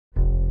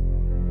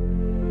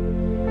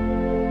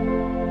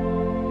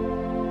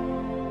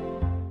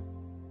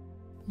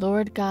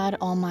Lord God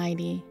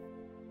Almighty,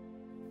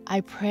 I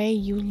pray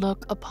you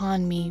look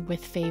upon me with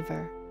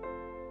favor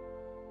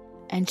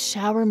and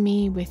shower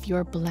me with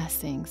your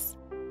blessings.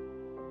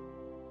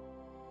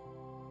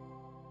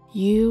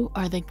 You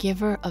are the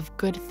giver of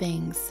good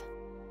things,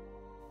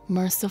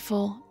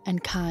 merciful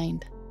and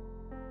kind.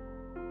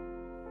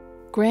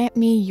 Grant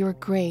me your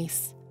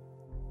grace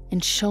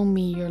and show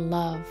me your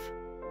love.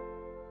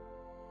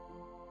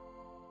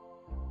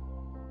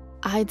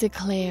 I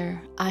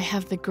declare I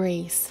have the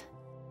grace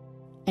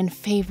and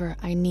favor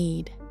I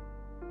need.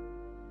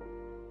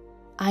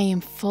 I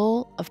am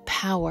full of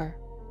power,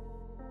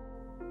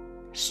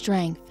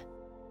 strength,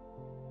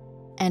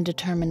 and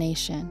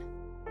determination.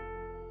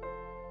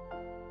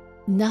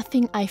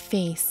 Nothing I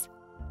face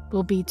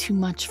will be too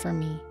much for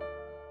me,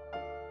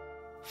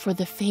 for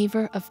the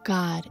favor of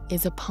God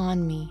is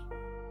upon me.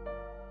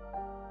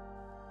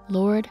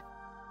 Lord,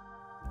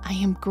 I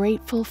am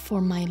grateful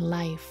for my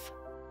life.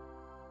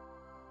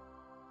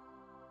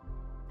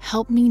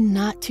 Help me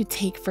not to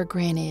take for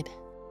granted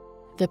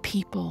the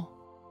people,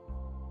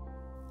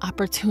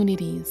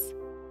 opportunities,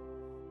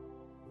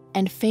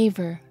 and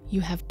favor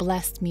you have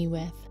blessed me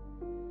with.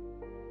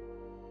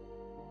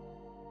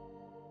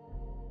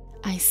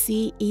 I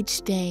see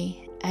each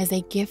day as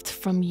a gift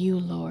from you,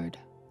 Lord.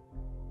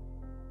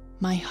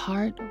 My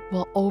heart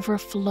will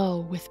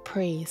overflow with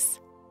praise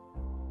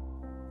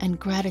and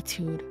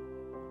gratitude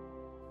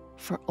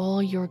for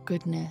all your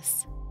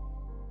goodness.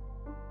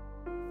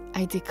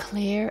 I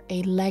declare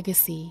a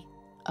legacy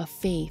of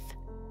faith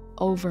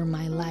over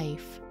my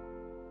life.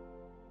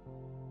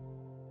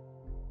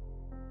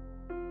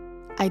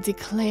 I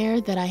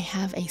declare that I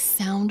have a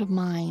sound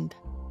mind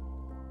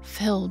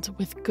filled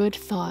with good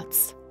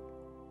thoughts,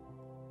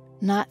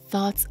 not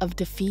thoughts of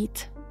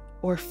defeat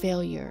or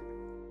failure.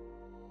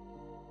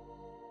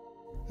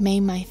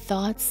 May my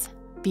thoughts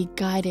be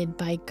guided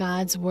by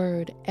God's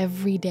word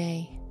every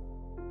day.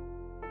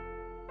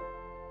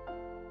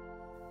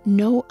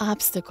 No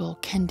obstacle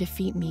can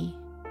defeat me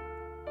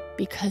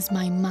because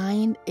my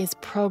mind is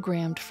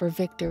programmed for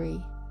victory.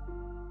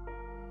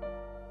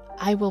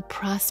 I will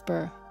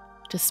prosper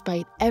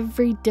despite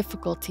every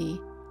difficulty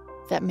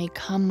that may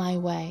come my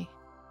way.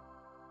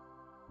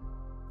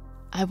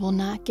 I will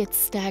not get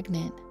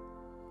stagnant,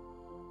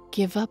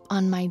 give up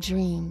on my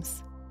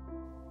dreams,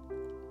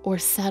 or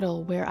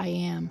settle where I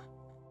am.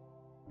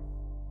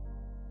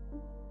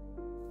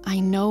 I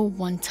know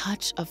one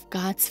touch of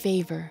God's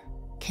favor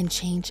can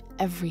change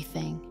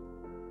everything.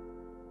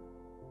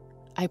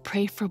 I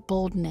pray for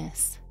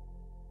boldness,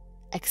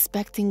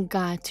 expecting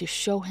God to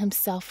show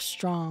himself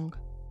strong,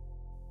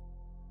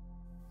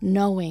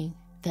 knowing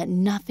that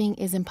nothing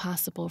is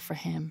impossible for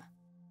him.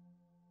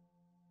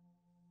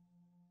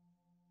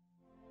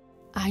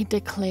 I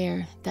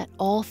declare that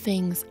all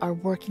things are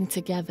working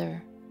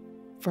together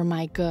for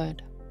my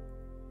good.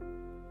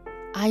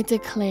 I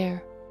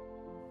declare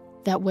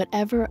that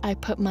whatever I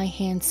put my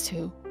hands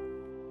to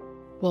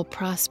will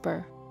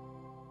prosper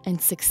and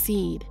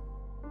succeed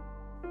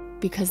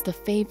because the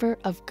favor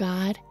of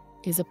God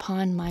is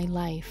upon my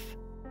life.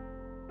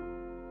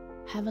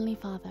 Heavenly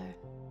Father,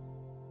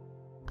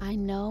 I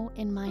know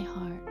in my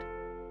heart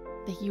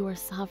that you are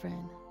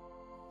sovereign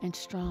and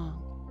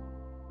strong.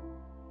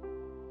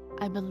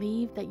 I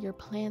believe that your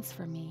plans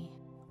for me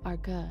are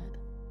good,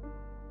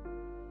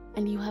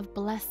 and you have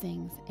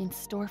blessings in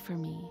store for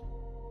me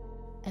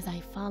as I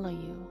follow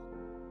you.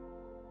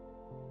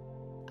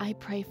 I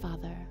pray,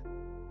 Father,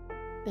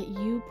 that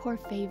you pour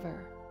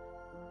favor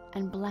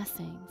and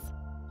blessings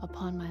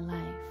upon my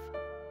life.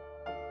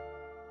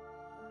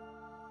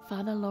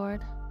 Father,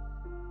 Lord,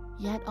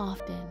 yet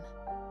often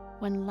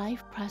when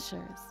life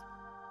pressures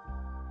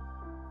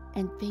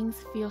and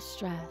things feel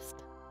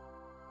stressed,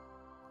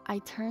 I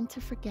turn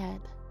to forget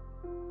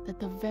that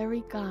the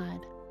very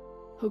God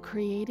who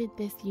created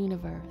this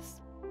universe,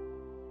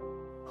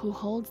 who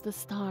holds the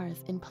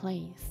stars in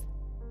place,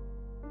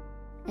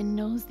 and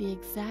knows the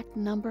exact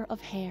number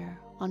of hair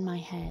on my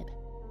head,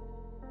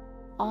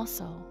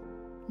 also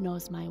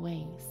knows my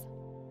ways.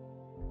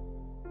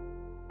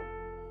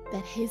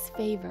 That his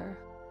favor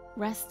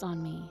rests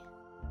on me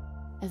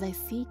as I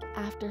seek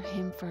after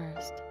him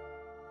first.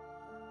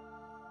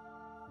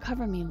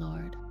 Cover me,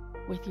 Lord,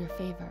 with your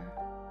favor,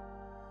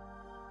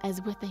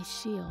 as with a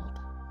shield.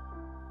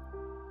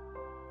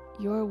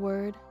 Your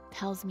word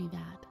tells me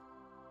that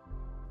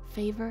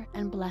favor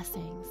and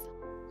blessings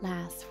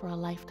last for a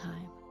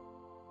lifetime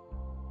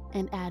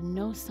and add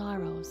no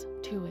sorrows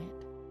to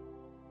it.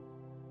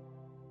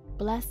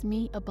 Bless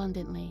me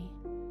abundantly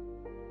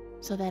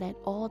so that at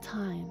all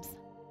times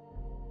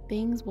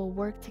things will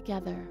work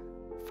together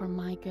for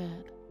my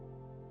good.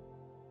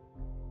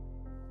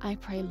 I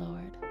pray,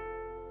 Lord,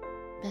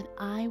 that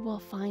I will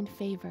find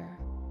favor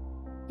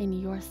in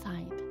your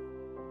sight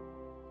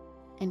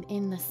and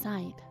in the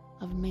sight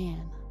of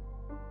man.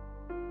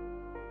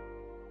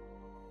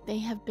 They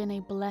have been a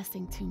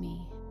blessing to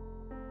me,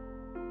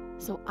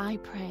 so I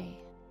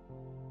pray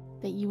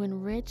that you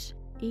enrich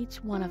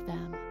each one of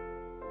them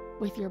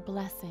with your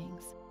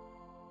blessings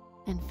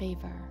and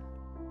favor.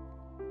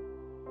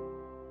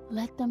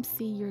 Let them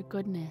see your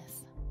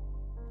goodness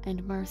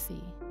and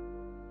mercy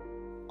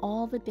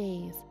all the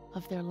days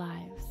of their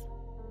lives.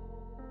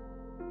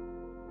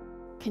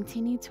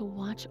 Continue to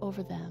watch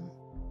over them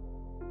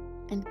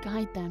and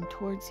guide them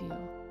towards you,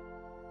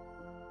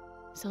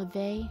 so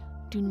they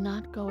do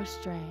not go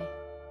astray.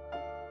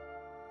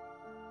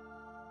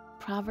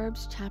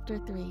 Proverbs chapter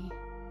 3,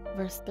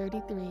 verse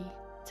 33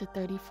 to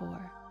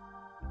 34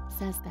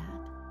 says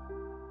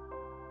that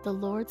the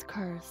Lord's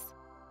curse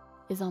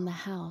is on the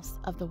house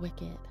of the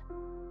wicked,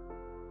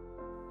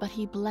 but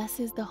he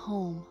blesses the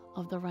home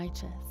of the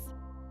righteous.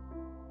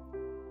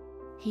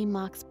 He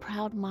mocks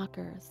proud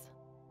mockers,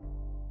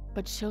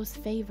 but shows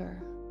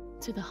favor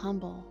to the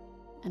humble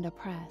and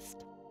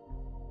oppressed.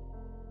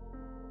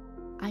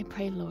 I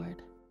pray,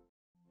 Lord,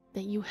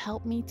 that you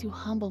help me to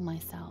humble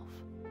myself,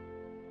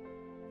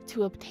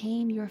 to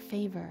obtain your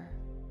favor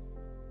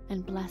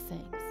and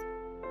blessings.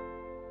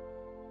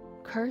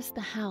 Curse the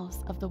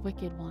house of the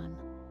wicked one,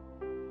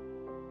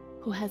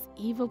 who has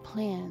evil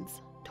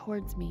plans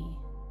towards me.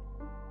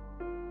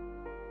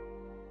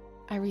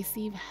 I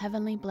receive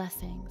heavenly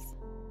blessings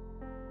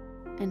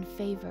and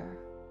favor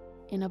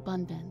in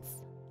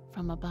abundance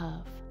from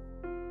above.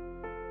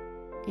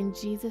 In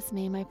Jesus'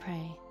 name I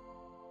pray,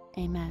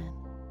 amen.